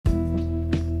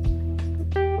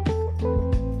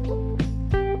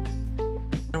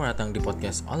Selamat datang di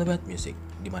podcast All About Music,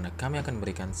 di mana kami akan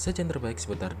memberikan sajian terbaik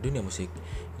seputar dunia musik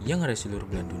yang ada di seluruh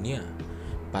belahan dunia.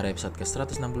 Pada episode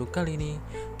ke-160 kali ini,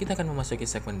 kita akan memasuki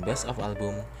segmen Best of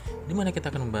Album, di mana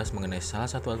kita akan membahas mengenai salah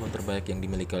satu album terbaik yang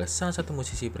dimiliki oleh salah satu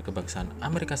musisi berkebangsaan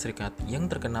Amerika Serikat yang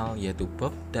terkenal, yaitu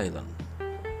Bob Dylan.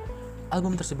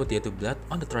 Album tersebut yaitu Blood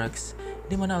on the Tracks,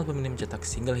 di mana album ini mencetak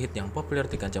single hit yang populer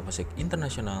di kancah musik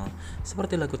internasional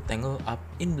seperti lagu Tangled Up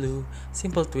in Blue,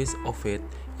 Simple Twist of Fate,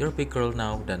 Your Big Girl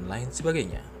Now, dan lain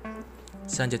sebagainya.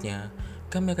 Selanjutnya,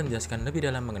 kami akan menjelaskan lebih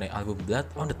dalam mengenai album Blood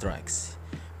on the Tracks.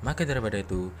 Maka daripada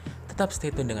itu, tetap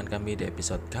stay tune dengan kami di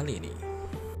episode kali ini.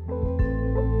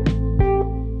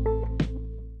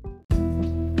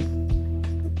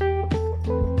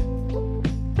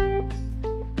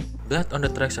 Blood on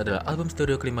the Tracks adalah album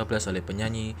studio ke-15 oleh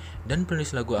penyanyi dan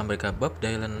penulis lagu Amerika Bob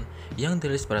Dylan yang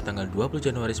dirilis pada tanggal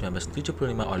 20 Januari 1975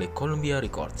 oleh Columbia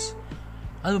Records.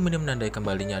 Album ini menandai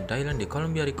kembalinya Dylan di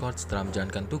Columbia Records setelah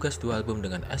menjalankan tugas dua album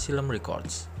dengan Asylum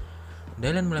Records.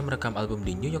 Dylan mulai merekam album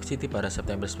di New York City pada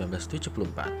September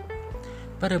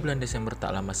 1974. Pada bulan Desember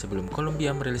tak lama sebelum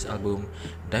Columbia merilis album,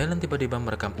 Dylan tiba-tiba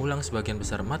merekam ulang sebagian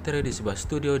besar materi di sebuah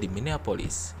studio di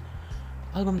Minneapolis.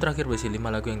 Album terakhir berisi 5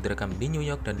 lagu yang direkam di New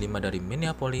York dan 5 dari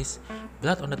Minneapolis.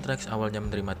 Blood on the Tracks awalnya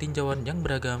menerima tinjauan yang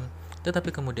beragam,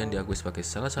 tetapi kemudian diakui sebagai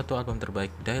salah satu album terbaik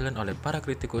Dylan oleh para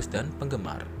kritikus dan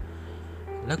penggemar.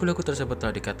 Lagu-lagu tersebut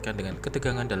telah dikaitkan dengan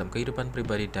ketegangan dalam kehidupan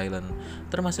pribadi Dylan,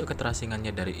 termasuk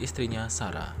keterasingannya dari istrinya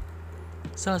Sarah.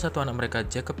 Salah satu anak mereka,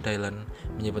 Jacob Dylan,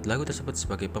 menyebut lagu tersebut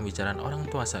sebagai pembicaraan orang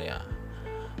tua saya.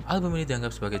 Album ini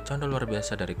dianggap sebagai contoh luar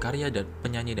biasa dari karya dan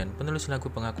penyanyi dan penulis lagu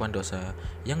pengakuan dosa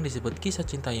yang disebut kisah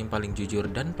cinta yang paling jujur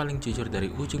dan paling jujur dari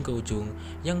ujung ke ujung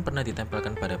yang pernah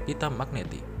ditempelkan pada pita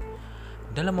magnetik.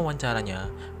 Dalam wawancaranya,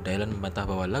 Dylan membantah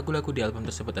bahwa lagu-lagu di album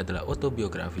tersebut adalah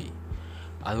autobiografi.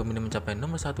 Album ini mencapai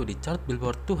nomor 1 di chart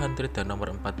Billboard 200 dan nomor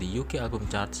 4 di UK Album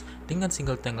Charts dengan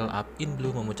single Tangled Up in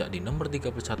Blue memuncak di nomor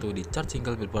 31 di chart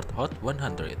single Billboard Hot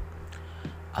 100.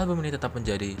 Album ini tetap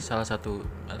menjadi salah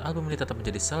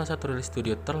satu rilis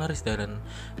studio terlaris Dylan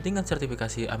dengan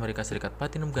sertifikasi Amerika Serikat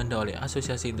Platinum Ganda oleh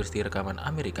Asosiasi Industri Rekaman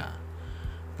Amerika.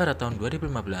 Pada tahun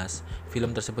 2015,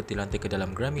 film tersebut dilantik ke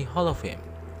dalam Grammy Hall of Fame.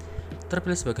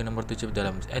 Terpilih sebagai nomor 7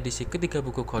 dalam edisi ketiga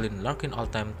buku Colin Larkin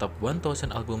All Time Top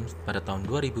 1000 Album pada tahun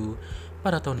 2000.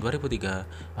 Pada tahun 2003,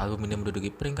 album ini menduduki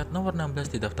peringkat nomor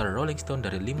 16 di daftar Rolling Stone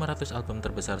dari 500 album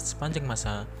terbesar sepanjang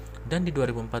masa, dan di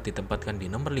 2004 ditempatkan di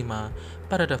nomor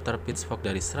 5 pada daftar Pitchfork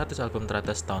dari 100 album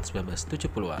teratas tahun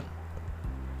 1970-an.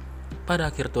 Pada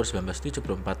akhir tahun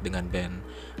 1974 dengan band,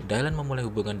 Dylan memulai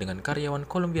hubungan dengan karyawan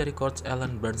Columbia Records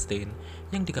Alan Bernstein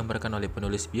yang digambarkan oleh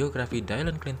penulis biografi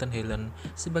Dylan Clinton Helen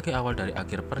sebagai awal dari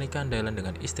akhir pernikahan Dylan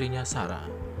dengan istrinya Sarah.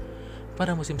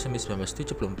 Pada musim semi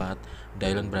 1974,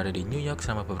 Dylan berada di New York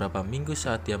selama beberapa minggu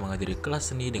saat dia menghadiri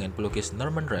kelas seni dengan pelukis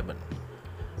Norman Rubin.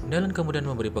 Dylan kemudian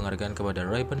memberi penghargaan kepada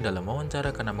Rubin dalam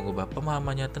wawancara karena mengubah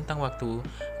pemahamannya tentang waktu,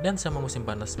 dan selama musim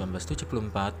panas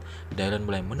 1974, Dylan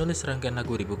mulai menulis rangkaian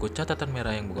lagu di buku catatan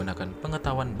merah yang menggunakan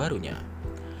pengetahuan barunya.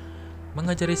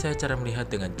 Mengajari saya cara melihat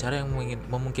dengan cara yang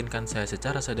memungkinkan saya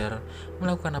secara sadar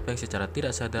melakukan apa yang secara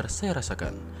tidak sadar saya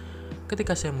rasakan.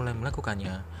 Ketika saya mulai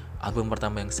melakukannya, album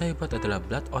pertama yang saya buat adalah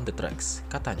Blood on the Tracks,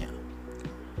 katanya.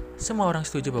 Semua orang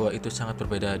setuju bahwa itu sangat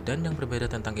berbeda, dan yang berbeda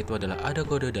tentang itu adalah ada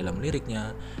kode dalam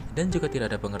liriknya dan juga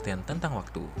tidak ada pengertian tentang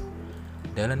waktu.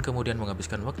 Dylan kemudian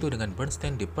menghabiskan waktu dengan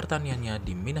Bernstein di pertaniannya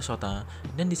di Minnesota,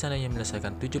 dan di sana ia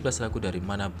menyelesaikan 17 lagu dari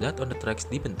mana Blood on the Tracks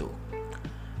dibentuk.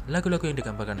 Lagu-lagu yang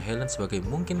digambarkan Helen sebagai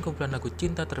mungkin kumpulan lagu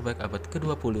cinta terbaik abad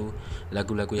ke-20,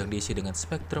 lagu-lagu yang diisi dengan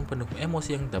spektrum penuh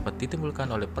emosi yang dapat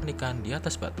ditimbulkan oleh pernikahan di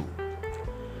atas batu.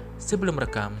 Sebelum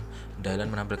rekam,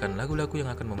 Dylan menampilkan lagu-lagu yang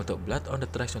akan membentuk Blood on the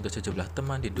Tracks untuk sejumlah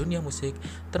teman di dunia musik,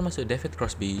 termasuk David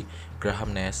Crosby,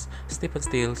 Graham Nash, Stephen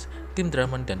Stills, Tim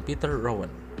Drummond, dan Peter Rowan.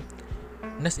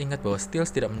 Nash ingat bahwa Stills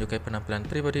tidak menyukai penampilan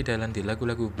pribadi Dylan di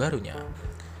lagu-lagu barunya.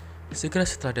 Segera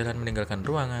setelah Dylan meninggalkan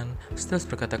ruangan, Stills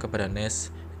berkata kepada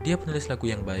Nash, dia penulis lagu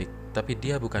yang baik, tapi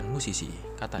dia bukan musisi,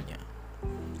 katanya.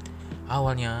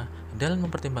 Awalnya, Dylan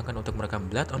mempertimbangkan untuk merekam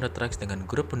Blood on the Tracks dengan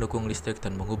grup pendukung listrik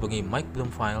dan menghubungi Mike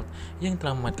Bloomfield yang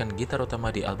telah memainkan gitar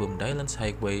utama di album Dylan's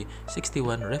Highway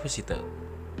 61 Revisited.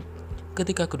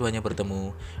 Ketika keduanya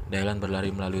bertemu, Dylan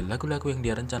berlari melalui lagu-lagu yang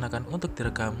dia rencanakan untuk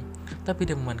direkam, tapi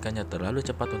dia memainkannya terlalu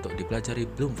cepat untuk dipelajari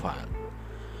Bloomfield.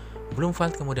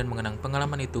 Bloomfield kemudian mengenang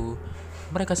pengalaman itu.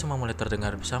 Mereka semua mulai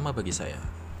terdengar bersama bagi saya.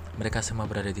 Mereka semua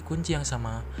berada di kunci yang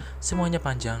sama, semuanya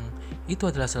panjang.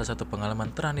 Itu adalah salah satu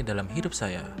pengalaman teraneh dalam hidup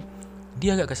saya.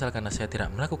 Dia agak kesal karena saya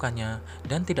tidak melakukannya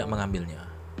dan tidak mengambilnya,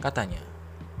 katanya.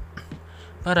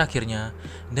 Pada akhirnya,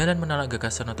 Dylan menolak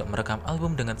gagasan untuk merekam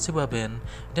album dengan sebuah band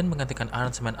dan menggantikan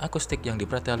aransemen akustik yang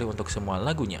dipreteli untuk semua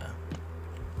lagunya.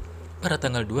 Pada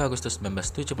tanggal 2 Agustus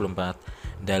 1974,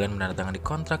 Dylan menandatangani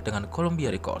kontrak dengan Columbia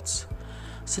Records.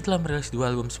 Setelah merilis dua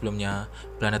album sebelumnya,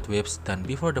 Planet Waves dan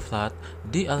Before the Flood,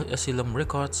 di Asylum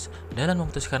Records, Dylan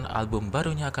memutuskan album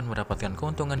barunya akan mendapatkan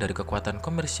keuntungan dari kekuatan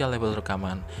komersial label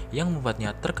rekaman yang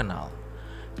membuatnya terkenal.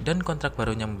 Dan kontrak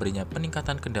barunya memberinya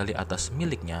peningkatan kendali atas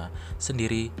miliknya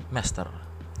sendiri, Master.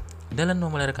 Dylan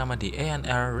memulai rekaman di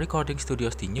A&R Recording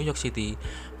Studios di New York City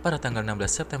pada tanggal 16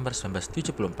 September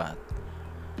 1974.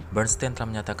 Bernstein telah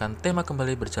menyatakan tema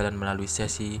kembali berjalan melalui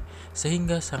sesi,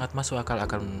 sehingga sangat masuk akal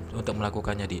akan untuk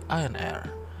melakukannya di A&R.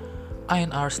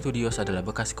 A&R Studios adalah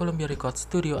bekas Columbia Records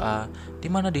Studio A, di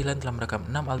mana Dylan telah merekam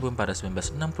 6 album pada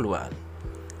 1960-an.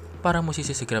 Para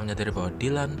musisi segera menyadari bahwa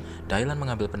Dylan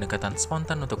mengambil pendekatan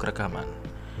spontan untuk rekaman.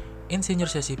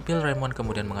 Insinyur sesi Phil Ramone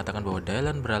kemudian mengatakan bahwa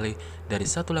Dylan beralih dari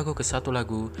satu lagu ke satu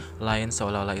lagu lain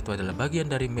seolah-olah itu adalah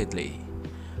bagian dari medley.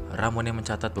 Ramone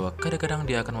mencatat bahwa kadang-kadang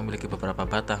dia akan memiliki beberapa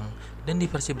batang, dan di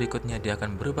versi berikutnya dia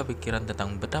akan berubah pikiran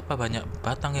tentang betapa banyak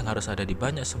batang yang harus ada di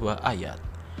banyak sebuah ayat,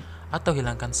 atau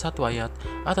hilangkan satu ayat,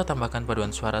 atau tambahkan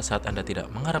paduan suara saat Anda tidak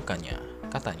mengharapkannya,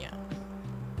 katanya.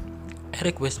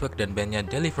 Eric Westberg dan bandnya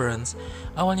Deliverance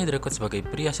awalnya direkrut sebagai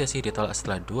pria sesi ditolak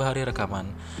setelah 2 hari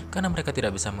rekaman karena mereka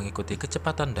tidak bisa mengikuti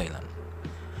kecepatan Dylan.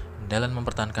 Dylan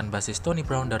mempertahankan basis Tony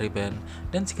Brown dari band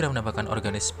dan segera menambahkan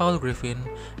organis Paul Griffin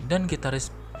dan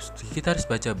gitaris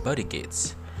baja Buddy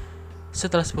Gates.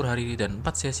 Setelah 10 hari dan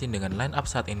 4 sesi dengan line-up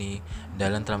saat ini,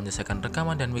 Dylan telah menyelesaikan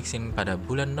rekaman dan mixing pada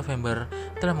bulan November,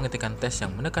 telah mengetikkan tes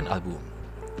yang menekan album.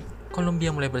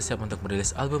 Columbia mulai bersiap untuk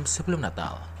merilis album sebelum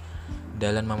Natal.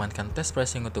 Dylan memanfaatkan tes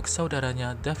pressing untuk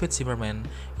saudaranya David Zimmerman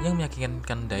yang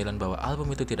meyakinkan Dylan bahwa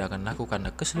album itu tidak akan laku karena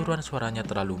keseluruhan suaranya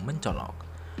terlalu mencolok.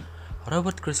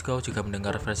 Robert Christgau juga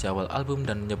mendengar versi awal album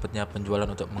dan menyebutnya penjualan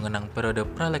untuk mengenang periode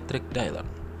pra-elektrik Dylan.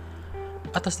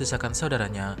 Atas desakan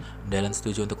saudaranya, Dylan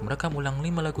setuju untuk merekam ulang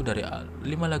 5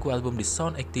 lagu album di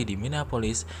Sound 80 di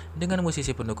Minneapolis dengan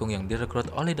musisi pendukung yang direkrut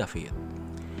oleh David.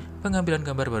 Pengambilan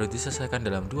gambar baru diselesaikan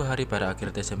dalam 2 hari pada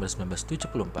akhir Desember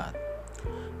 1974.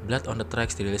 Blood on the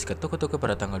Tracks dirilis ke toko-toko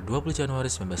pada tanggal 20 Januari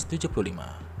 1975.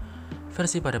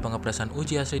 Versi pada pengepresan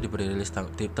uji asli diberi rilis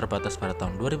terbatas pada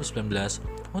tahun 2019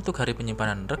 untuk hari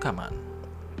penyimpanan rekaman.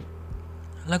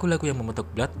 Lagu-lagu yang membentuk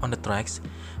Blood on the Tracks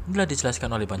telah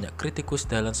dijelaskan oleh banyak kritikus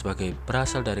Dylan sebagai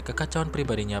berasal dari kekacauan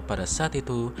pribadinya pada saat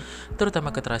itu,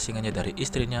 terutama keterasingannya dari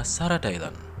istrinya Sarah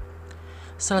Dylan.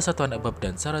 Salah satu anak Bob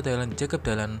dan Sarah Dylan, Jacob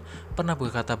Dylan, pernah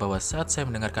berkata bahwa saat saya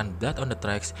mendengarkan Blood on the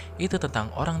Tracks, itu tentang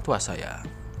orang tua saya.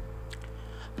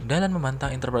 Dylan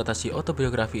membantah interpretasi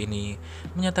autobiografi ini,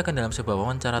 menyatakan dalam sebuah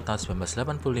wawancara tahun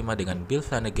 1985 dengan Bill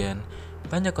Flanagan,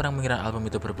 banyak orang mengira album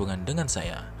itu berhubungan dengan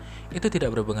saya. Itu tidak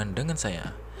berhubungan dengan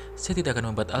saya. Saya tidak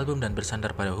akan membuat album dan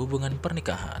bersandar pada hubungan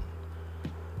pernikahan.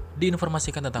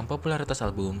 Diinformasikan tentang popularitas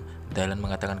album, Dylan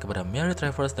mengatakan kepada Mary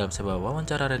Travers dalam sebuah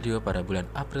wawancara radio pada bulan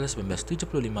April 1975,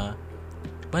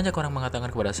 banyak orang mengatakan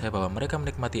kepada saya bahwa mereka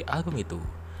menikmati album itu.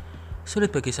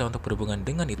 Sulit bagi saya untuk berhubungan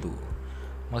dengan itu.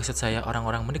 Maksud saya,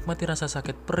 orang-orang menikmati rasa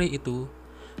sakit perih itu.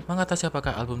 Mengatasi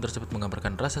apakah album tersebut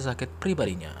menggambarkan rasa sakit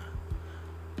pribadinya.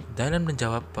 Dylan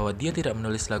menjawab bahwa dia tidak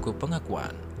menulis lagu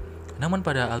pengakuan. Namun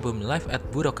pada album Live at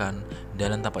Budokan,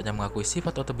 Dylan tampaknya mengakui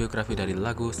sifat autobiografi dari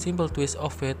lagu Simple Twist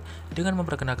of Fate dengan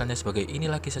memperkenalkannya sebagai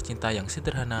inilah kisah cinta yang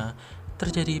sederhana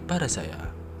terjadi pada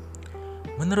saya.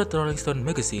 Menurut Rolling Stone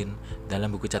Magazine,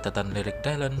 dalam buku catatan lirik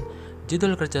Dylan,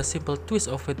 judul kerja Simple Twist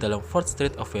of Fate dalam 4th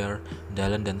Street Affair,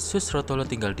 Dylan dan Sus Rotolo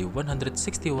tinggal di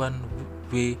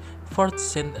 161W 4th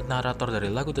Street. Narator dari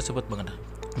lagu tersebut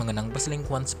mengenang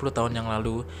perselingkuhan 10 tahun yang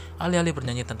lalu, alih-alih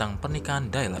bernyanyi tentang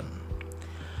pernikahan Dylan.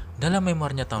 Dalam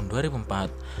memoirnya tahun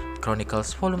 2004,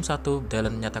 Chronicles Volume 1,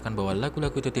 Dylan menyatakan bahwa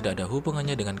lagu-lagu itu tidak ada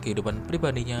hubungannya dengan kehidupan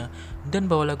pribadinya dan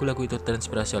bahwa lagu-lagu itu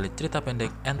terinspirasi oleh cerita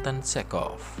pendek Anton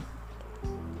Chekhov.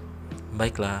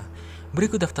 Baiklah,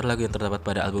 berikut daftar lagu yang terdapat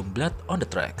pada album Blood on the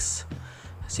Tracks.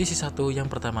 Sisi 1 yang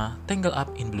pertama, Tangled Up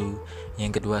in Blue,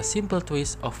 yang kedua Simple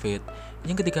Twist of Fate,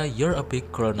 yang ketiga You're a Big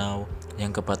Girl Now,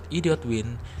 yang keempat Idiot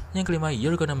Win, yang kelima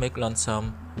You're Gonna Make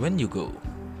Lonesome When You Go.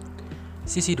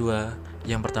 Sisi 2,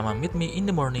 yang pertama Meet Me in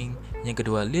the Morning, yang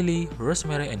kedua Lily,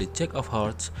 Rosemary and the Jack of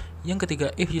Hearts, yang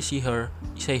ketiga If You See Her,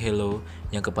 Say Hello,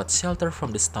 yang keempat Shelter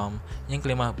from the Storm, yang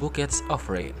kelima Buckets of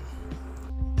Rain.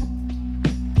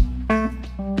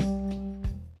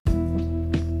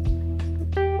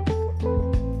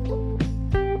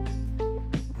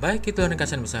 Baik, itu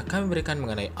ringkasan bisa kami berikan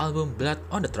mengenai album Blood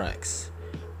on the Tracks.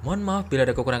 Mohon maaf bila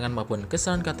ada kekurangan maupun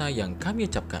kesalahan kata yang kami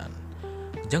ucapkan.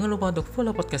 Jangan lupa untuk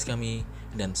follow podcast kami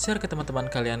dan share ke teman-teman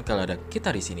kalian kalau ada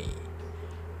kita di sini.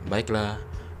 Baiklah,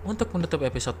 untuk menutup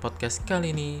episode podcast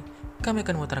kali ini, kami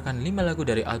akan memutarkan 5 lagu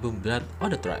dari album Blood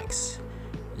on the Tracks.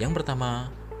 Yang pertama,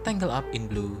 Tangle Up in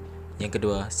Blue. Yang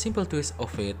kedua, Simple Twist of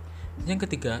Fate. Yang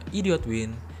ketiga, Idiot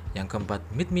Win. Yang keempat,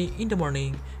 Meet Me in the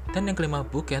Morning. Dan yang kelima,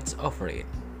 Buckets of Rain.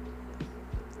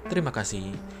 Terima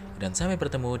kasih, dan sampai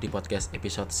bertemu di podcast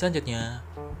episode selanjutnya.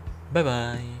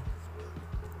 Bye-bye.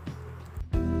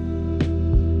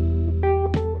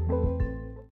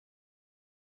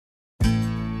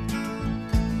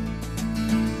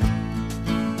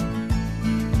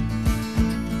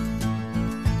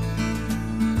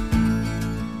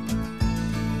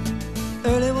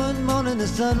 Early one morning the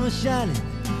sun was shining,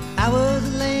 I was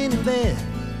laying in bed,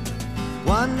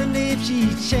 wondering if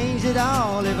she'd changed it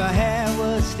all, if her hair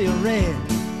was still red.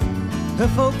 Her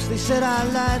folks, they said our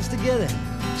lives together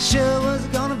sure was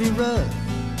gonna be rough.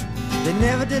 They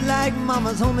never did like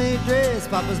Mama's homemade dress,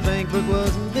 Papa's bank book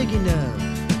wasn't big enough.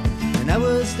 And I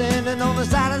was standing on the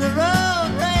side of the road,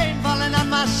 rain falling on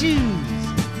my shoes,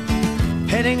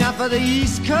 heading out for the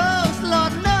East Coast.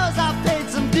 Lord knows I paid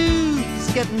some dues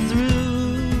getting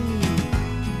through,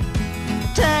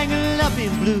 tangled up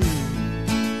in blue.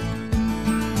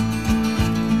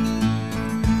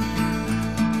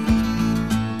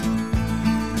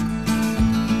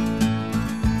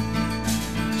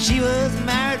 She was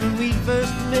married when we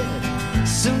first met,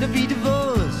 soon to be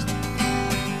divorced.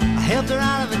 I helped her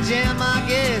out of a jam, I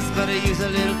guess, but I used a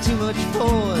little too much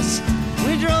force.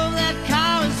 We drove that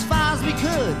car as far as we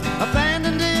could,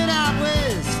 abandoned it out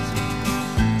west.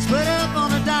 Split up on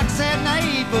the docks at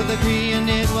night, both agreeing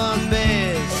it was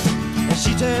best. And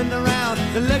she turned around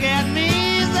to look at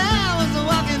me as I was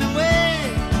walking away.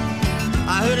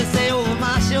 I heard her say over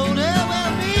my shoulder,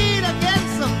 we'll meet again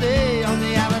someday on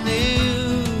the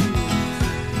avenue,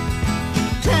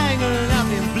 tangled up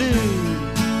in blue.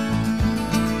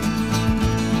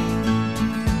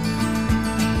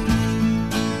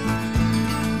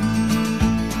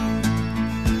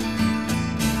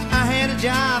 I had a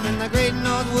job in the great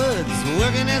North Woods,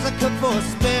 working as a cook for a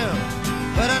spell,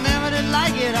 but I never did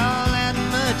like it all that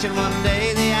much, and one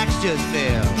day the axe just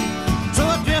fell. So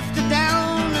I drifted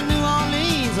down to New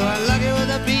Orleans, where I'm lucky with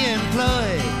a be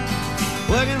employed,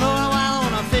 working for a while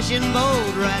on a fishing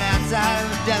boat right outside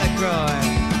of Delacroix.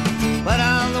 But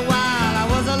all the while I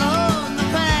was alone, the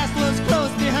past was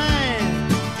close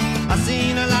behind. I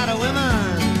seen a lot of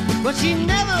women, but she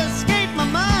never escaped my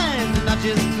mind, and I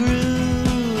just grew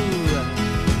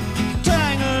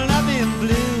tangled up in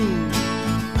blue.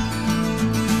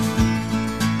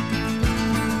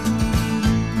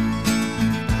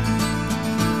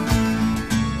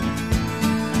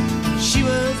 She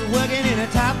was working in a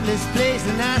topless place,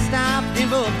 and I stopped in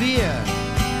for a beer.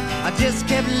 I just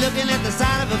kept looking at the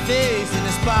side of her face in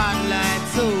the spotlight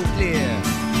so clear.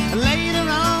 Later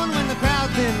on, when the crowd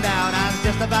thinned out, I was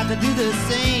just about to do the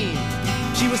same.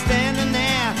 She was standing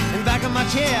there in back of my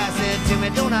chair. I said, Timmy,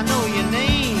 don't I know your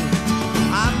name?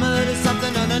 I muttered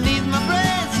something underneath my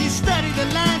breath. She studied the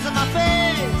lines on my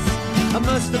face. I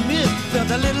must admit, felt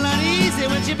a little uneasy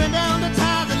when she bent down to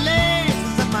tie the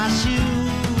laces of my shoes,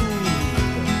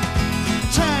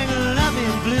 tangled up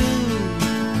in blue.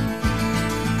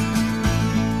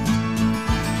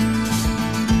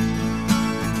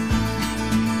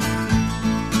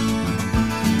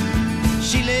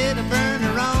 She lit a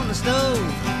burner on the stove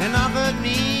and offered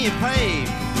me a pipe.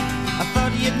 I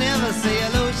thought you'd never say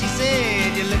hello, she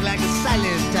said, you look like a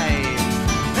silent type.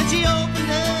 Then she opened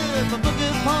up a book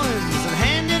of poems and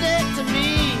handed it to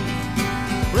me,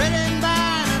 written by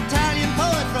an Italian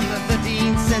poet from the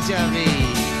 13th century.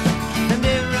 And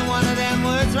every one of them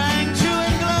words rang true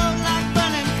and glowed like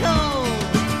burning coal,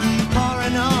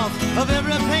 pouring off of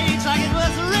every page like it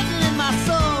was written in my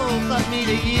soul. From me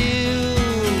to you,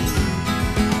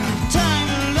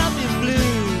 tangled up in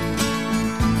blue.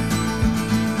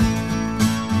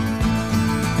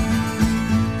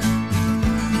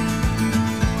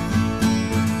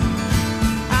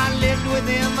 I lived with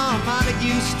him on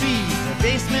Montague Street, the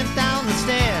basement down the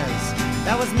stairs.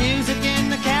 There was music in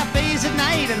the cafes at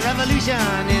night and revolution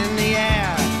in the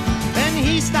air. Then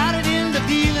he started into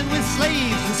dealing with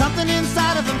slaves, and something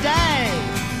inside of him died.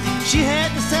 She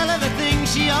had to sell everything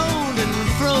she owned and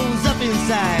froze up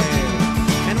inside.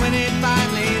 And when it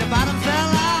finally, the bottom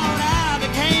fell out, I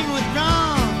became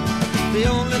withdrawn. The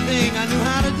only thing I knew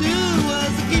how to do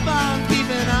was to keep on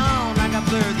keeping on like a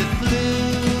bird that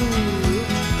flew,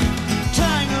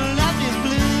 tangled up in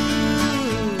blue.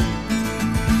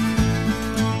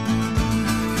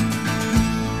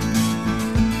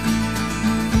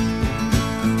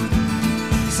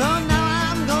 So now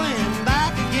I'm going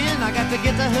back again. I got to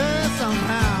get to her somehow.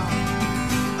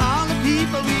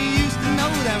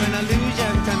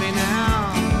 illusion to me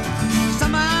now.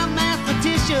 Some are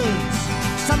mathematicians,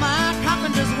 some are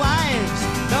carpenters' wives.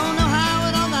 Don't know how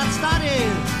it all got started,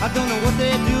 I don't know what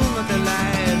they're doing with their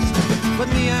lives. But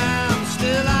me, I'm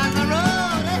still on the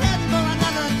road, heading for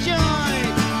another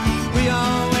joint. We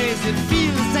always did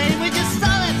feel the same, we just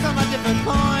saw it from a different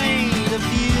point of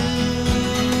view.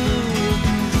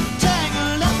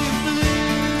 Tangled up in blue.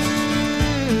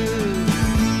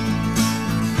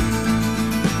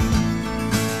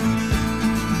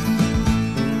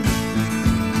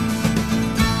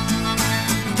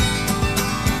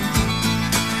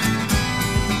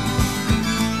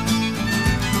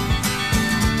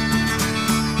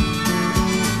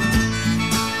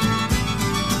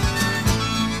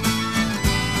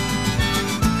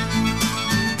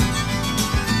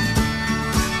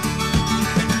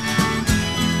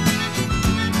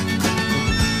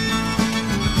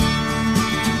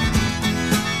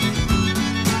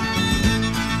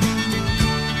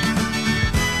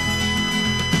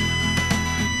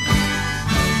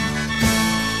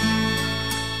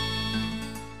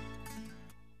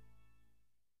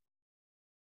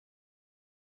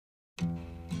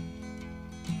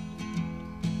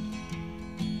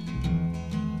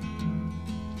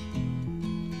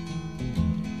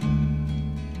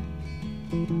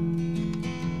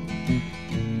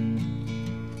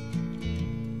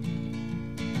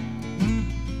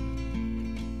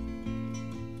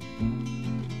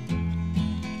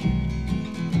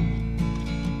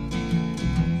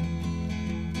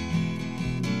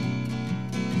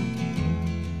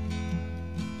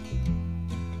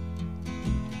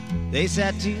 They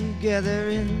sat together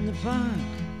in the park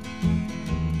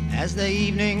as the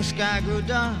evening sky grew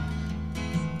dark.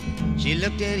 She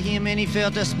looked at him and he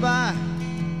felt a spark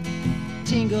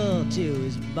tingle to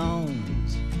his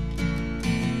bones.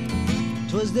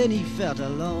 'Twas then he felt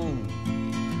alone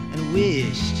and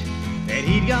wished that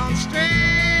he'd gone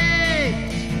straight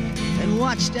and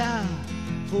watched out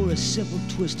for a simple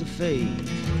twist of fate.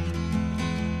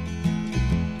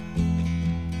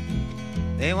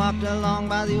 They walked along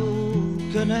by the old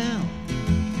canal,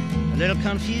 a little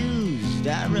confused,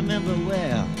 I remember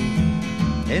well,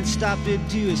 and stopped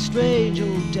into a strange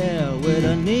hotel with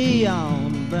a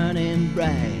neon burning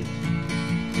bright.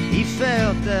 He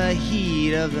felt the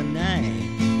heat of the night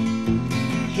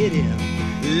hit him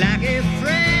like a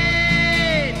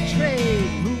freight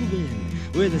train moving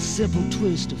with a simple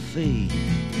twist of fate.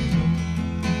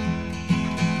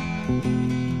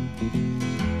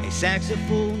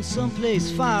 Saxophone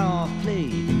someplace far off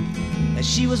played as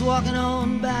she was walking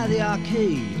on by the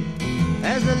arcade,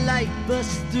 as the light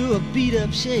burst through a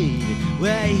beat-up shade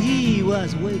where he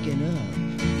was waking up.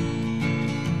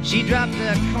 She dropped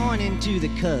a coin into the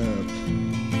cup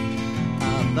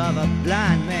above a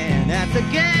blind man at the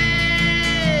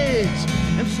gate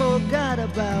and forgot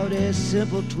about a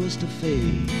simple twist of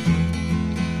fate.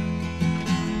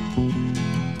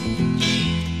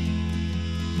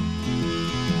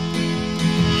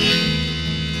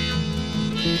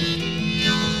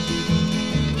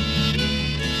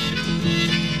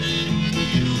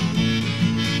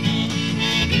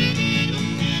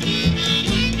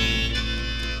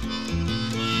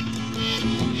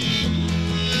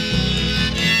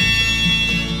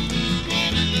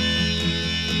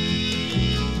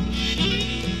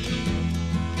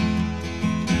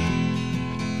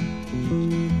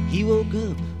 He woke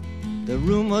up, the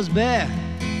room was bare.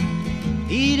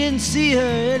 He didn't see her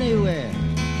anywhere.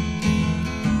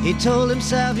 He told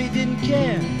himself he didn't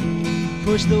care,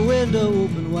 pushed the window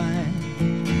open wide,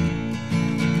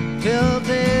 felt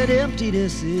that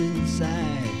emptiness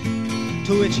inside,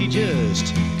 to which he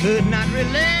just could not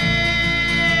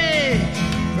relate,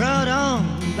 brought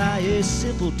on by a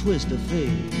simple twist of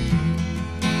fate.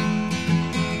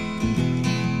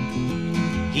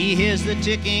 He hears the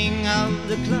ticking of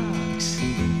the clocks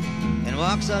and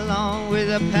walks along with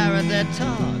a parrot that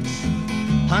talks,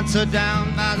 hunts her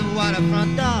down by the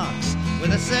waterfront docks where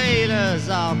the sailors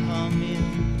all come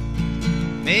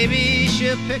in. Maybe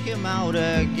she'll pick him out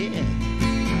again.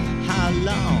 How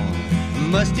long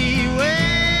must he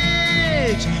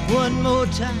wait one more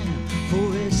time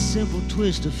for a simple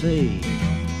twist of fate?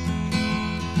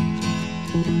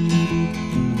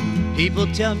 People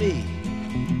tell me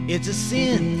it's a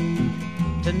sin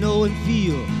to know and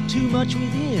feel too much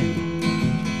within.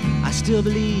 I still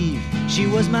believe she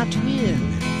was my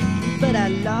twin, but I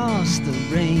lost the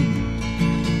ring.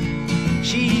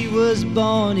 She was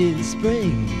born in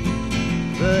spring,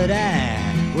 but I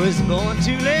was born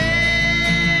too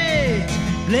late.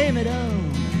 Blame it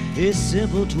on a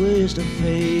simple twist of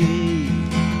fate.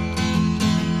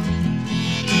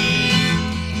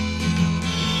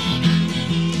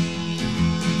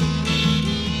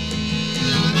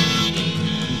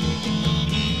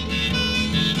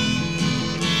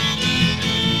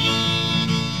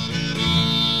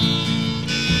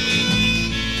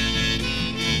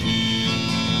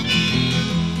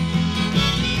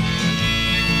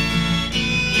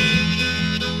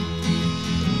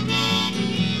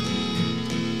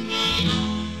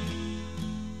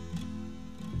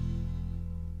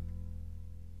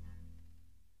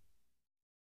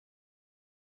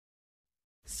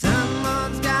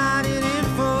 Someone's got it in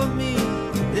for me.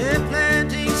 They're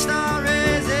planting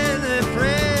stories in the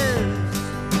press.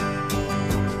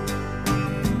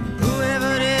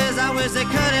 Whoever it is, I wish they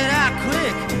cut it out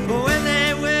quick. But when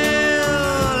they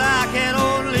will, I can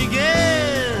only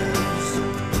guess.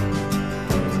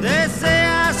 They say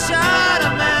I shot a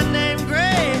man named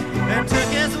Gray and took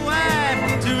his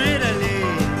wife to Italy.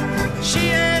 She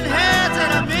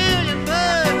inherited $1 million,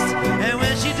 and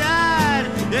when she died,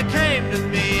 it came to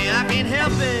me. I can't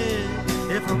help it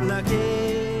if I'm lucky.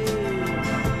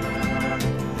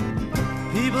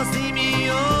 People see me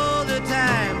all the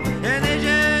time, and they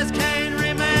just can't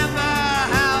remember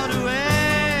how to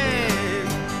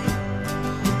act.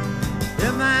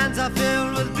 Their minds are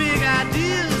filled with big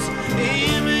ideas,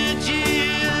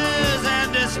 images,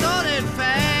 and distorted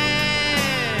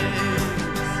facts.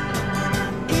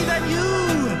 Even you,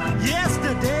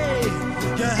 yesterday,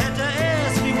 you had to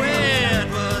ask me where it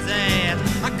was at.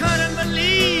 I couldn't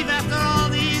believe after all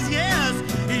these years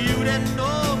you didn't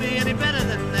know me any better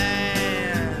than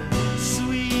that,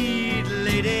 sweet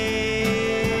lady.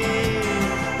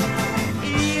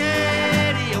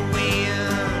 Eddie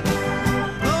wind,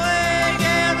 blowing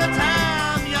every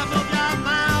time you move your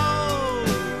mouth,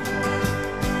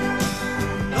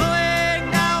 going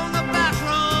down the back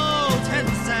roads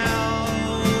heading south.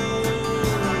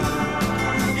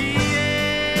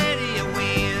 Eddie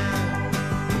wind,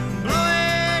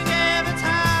 blowing every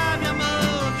time you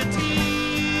move your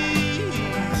teeth.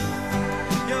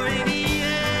 You're an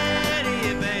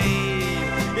Eddie, babe.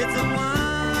 It's a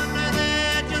wonder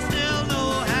that you still know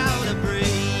how to breathe.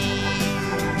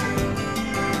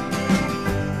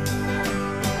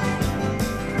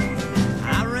 I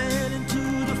ran into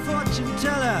the fortune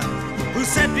teller who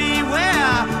said,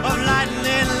 beware of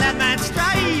lightning, let man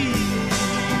strike.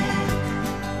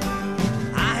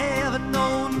 I haven't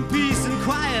known peace and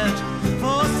quiet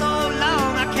for so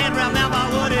long, I can't remember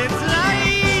what it's like.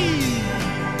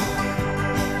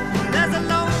 There's a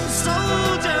lone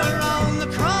soldier on the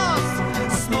cross,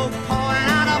 smoke pouring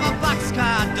out of a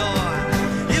boxcar door.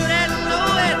 You didn't know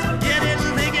it, you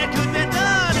didn't think it could be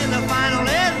done. In the final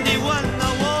end, he won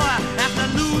the war after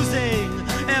losing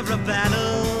every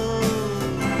battle.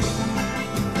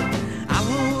 I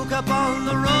woke up on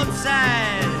the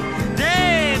roadside,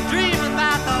 daydreaming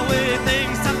about the way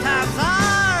things sometimes are.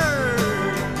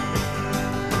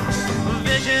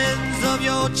 Visions of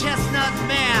your chestnut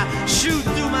mare shoot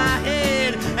through my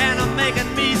head and are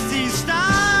making me see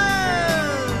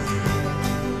stars.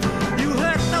 You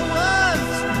hurt the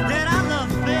ones that I love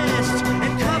best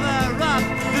and cover up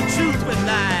the truth with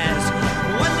lies.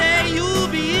 One day you'll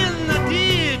be in the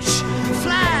ditch,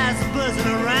 flies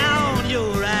buzzing around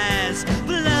your eyes,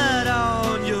 blood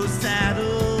on your saddle.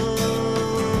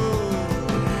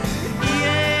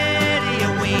 Eddie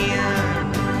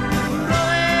wind,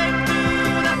 blowing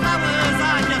through the flowers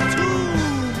on your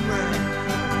tomb,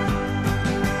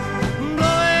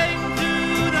 blowing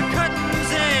through the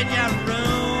curtains in your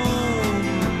room.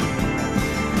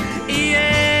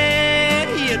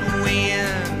 Eddie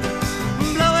wind,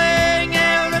 blowing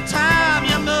every time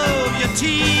you move your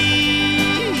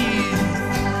teeth.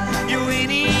 You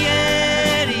ain't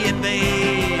idiot,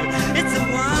 babe. It's a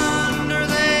wonder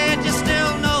that you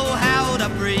still know how to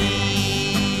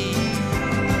breathe.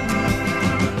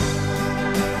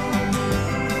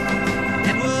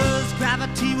 It was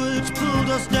gravity which pulled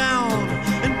us down,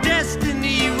 and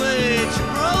destiny which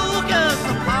broke us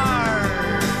apart.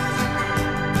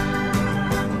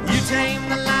 You tamed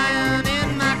the lion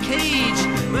in my cage,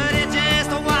 but it just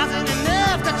wasn't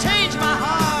enough to change my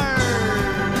heart.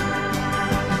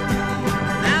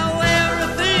 Now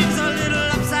everything's a little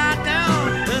upside down.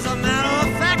 As a matter of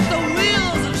fact, the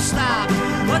wheels have stopped.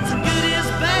 What's good is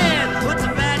bad, what's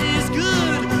bad is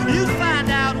good. You find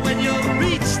out when you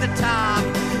reach the top.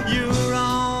 You're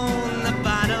on the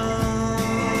bottom.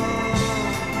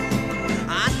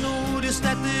 I noticed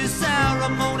at this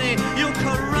ceremony your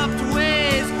corrupt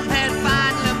ways had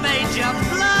finally made you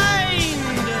blind.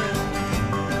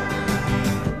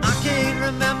 I can't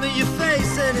remember your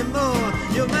face anymore.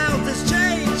 Your mouth has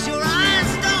changed, your eyes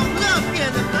don't look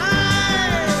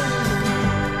anymore.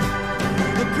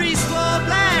 The priest wore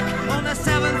black on the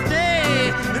seventh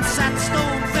day and sat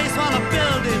stone faced while the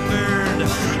building burned.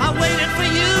 I waited for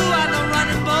you on the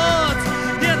running boards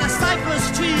near the cypress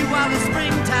tree while the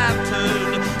springtime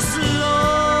turned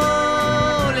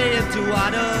slowly into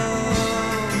autumn.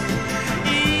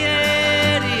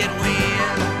 Eddie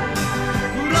wind,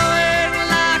 blowing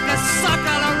like a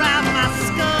circle around my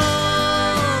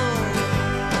skull.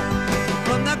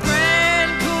 From the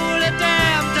Grand Coulee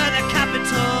Dam to the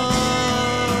Capitol.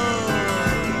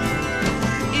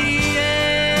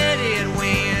 Eddie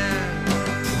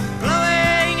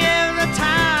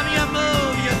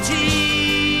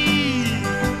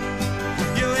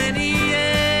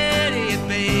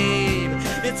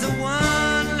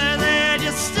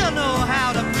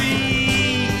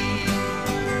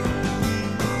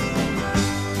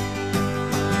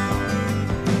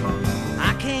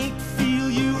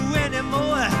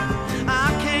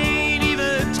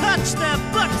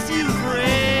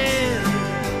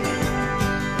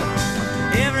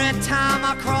Every time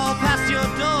I crawl past your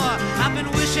door, I've been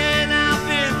wishing I've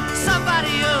been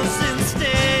somebody else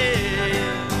instead.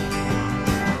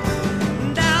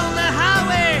 Down the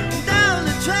highway, down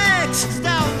the tracks,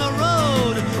 down the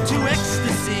road to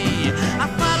ecstasy, I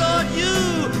followed you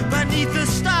beneath the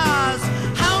stars,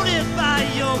 haunted by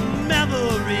your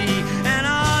memory and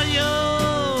all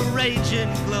your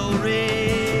raging glory.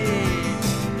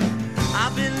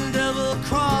 I've been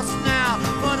double-crossed now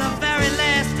for the very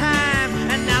last time,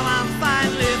 and now I'm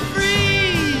finally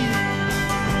free.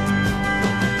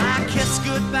 I kiss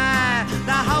goodbye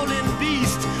the howling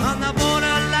beast on the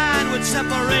borderline which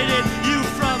separated you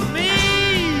from me.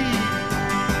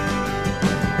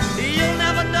 You'll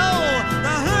never know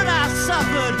the hurt I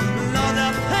suffered, nor the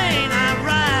pain I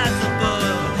rise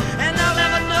above. And I'll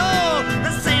never know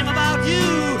the same about you,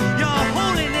 your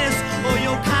holiness or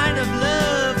your kind of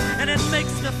love. And it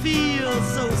makes me feel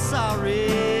so sorry.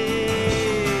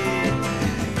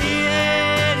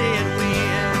 Idiot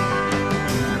wind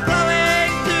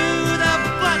blowing through the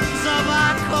buttons of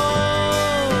our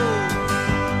coat,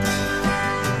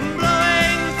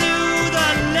 blowing through the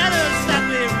letters that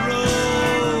we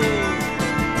wrote.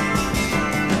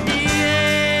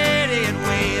 Idiot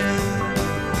wind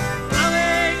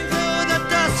blowing through the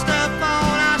dust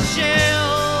upon our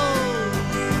shelves.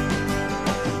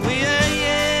 We are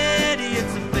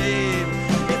idiots, babe.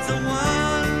 It's a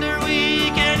wonder we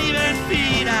can't even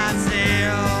feed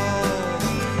ourselves.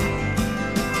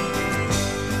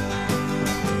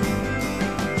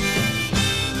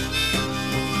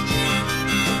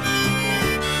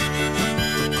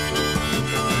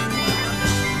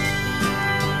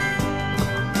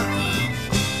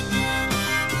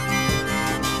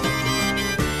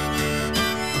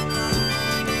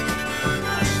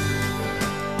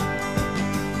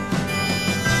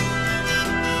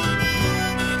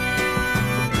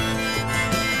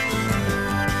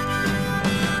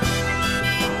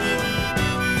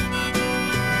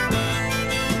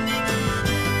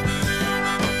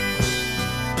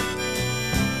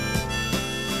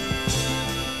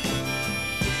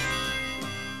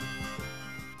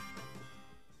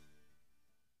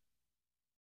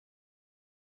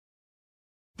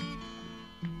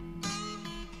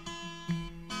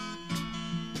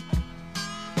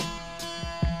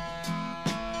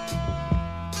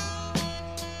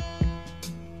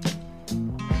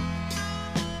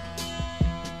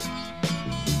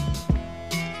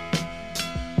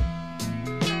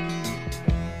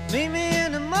 Meet me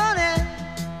in the morning,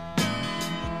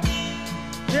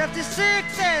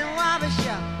 56 and Wabi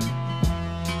Shop.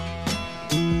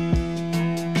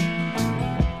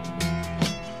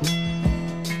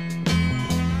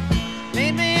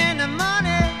 Meet me in the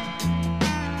morning,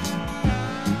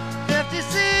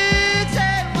 56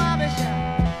 and Wabi Shop.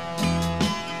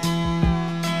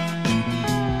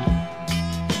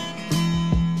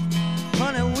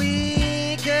 Honey, we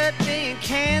could be in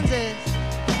Kansas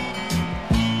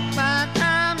by the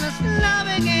time this love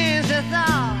begins to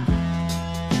thaw.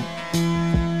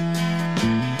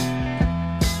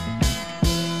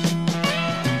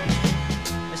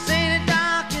 This ain't the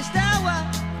darkest hour,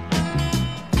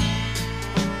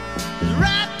 it's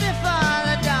right before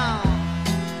the dawn.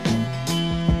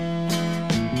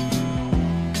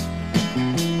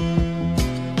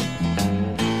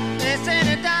 This ain't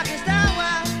the darkest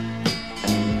hour,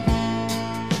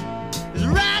 it's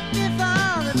right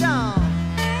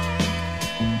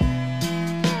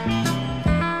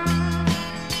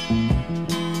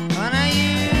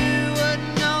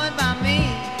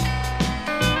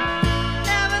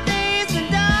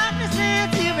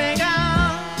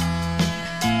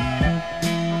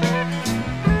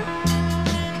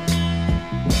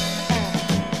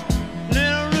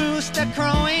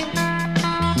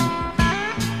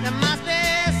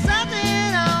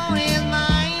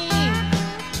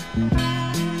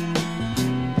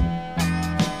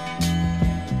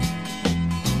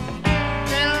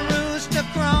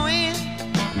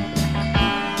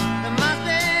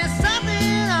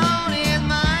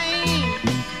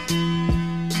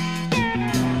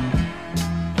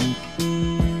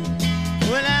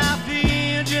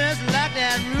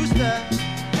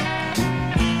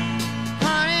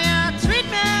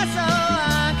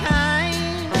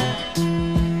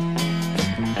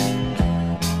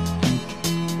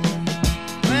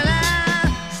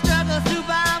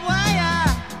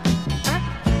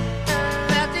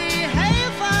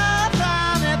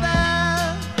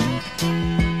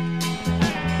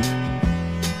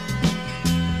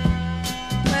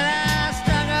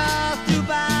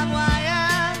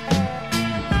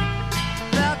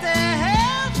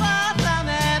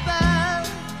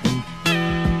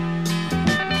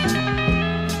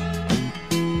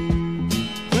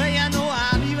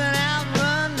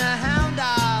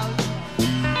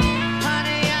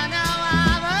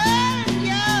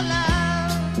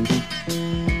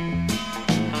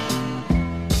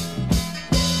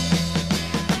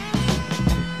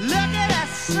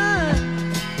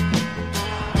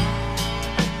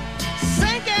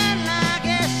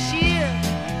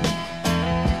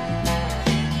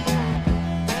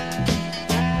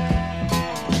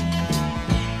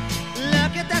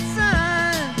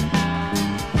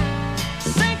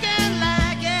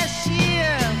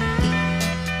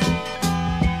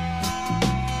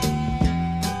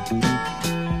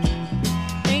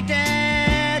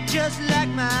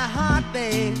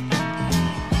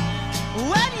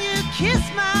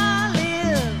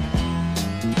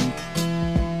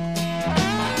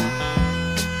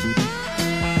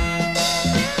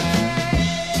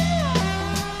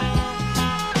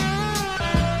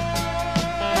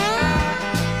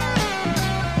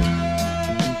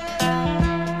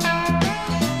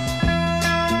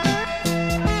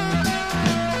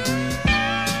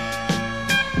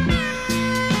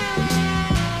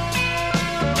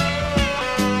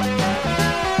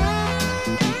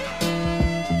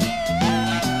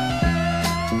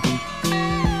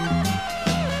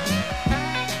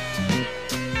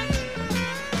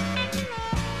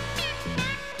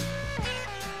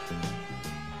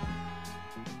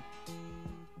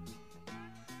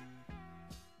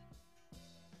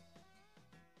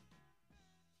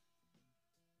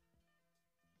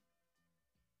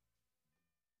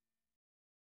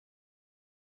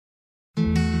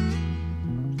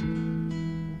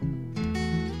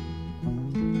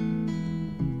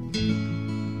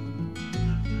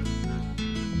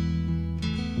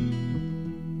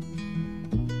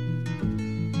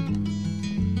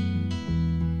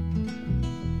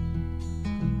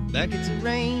Buckets of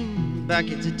rain,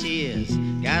 buckets of tears,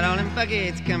 got all them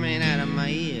buckets coming out of my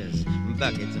ears.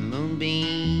 Buckets of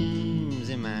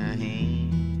moonbeams in my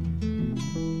hand.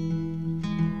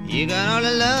 You got all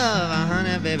the love,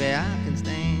 honey, baby, I can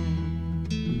stand.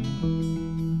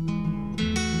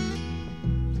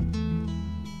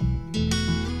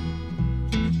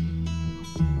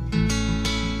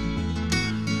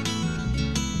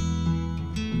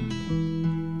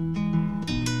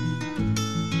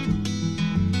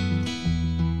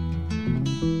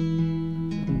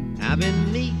 I've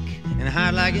been meek and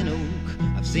hard like an oak.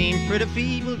 I've seen pretty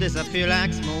people disappear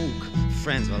like smoke.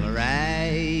 Friends will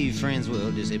arrive, friends will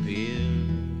disappear.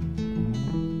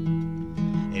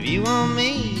 If you want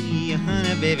me,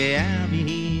 honey, baby, I'll be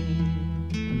here.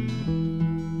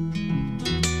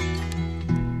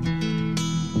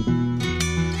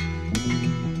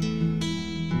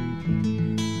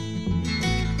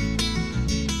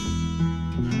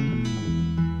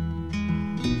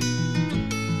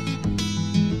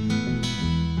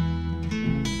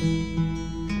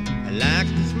 I like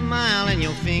the smile in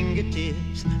your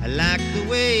fingertips. I like the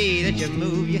way that you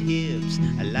move your hips.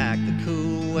 I like the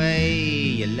cool way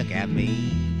you look at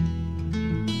me.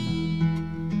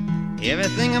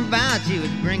 Everything about you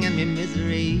is bringing me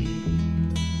misery.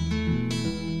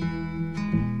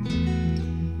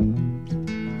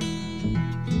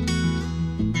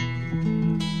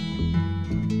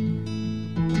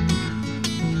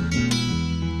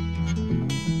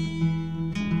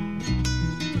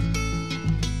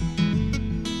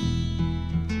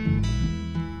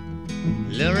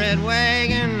 Little red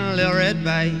wagon, little red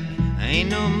bike. I ain't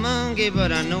no monkey,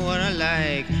 but I know what I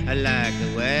like. I like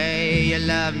the way you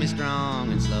love me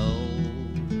strong and slow.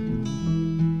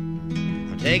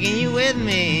 I'm taking you with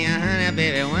me, honey,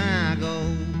 baby, when I go.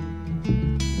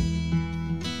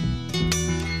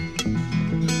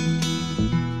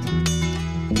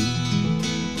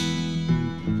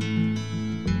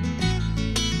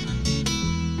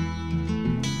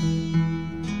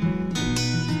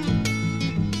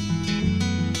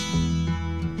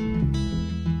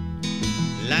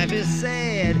 Life is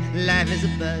sad, life is a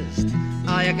bust.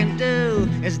 All you can do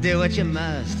is do what you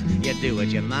must. You do what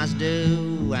you must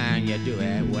do, and you do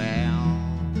it well.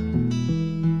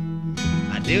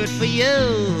 I do it for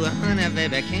you, honey,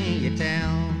 baby, can't you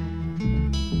tell?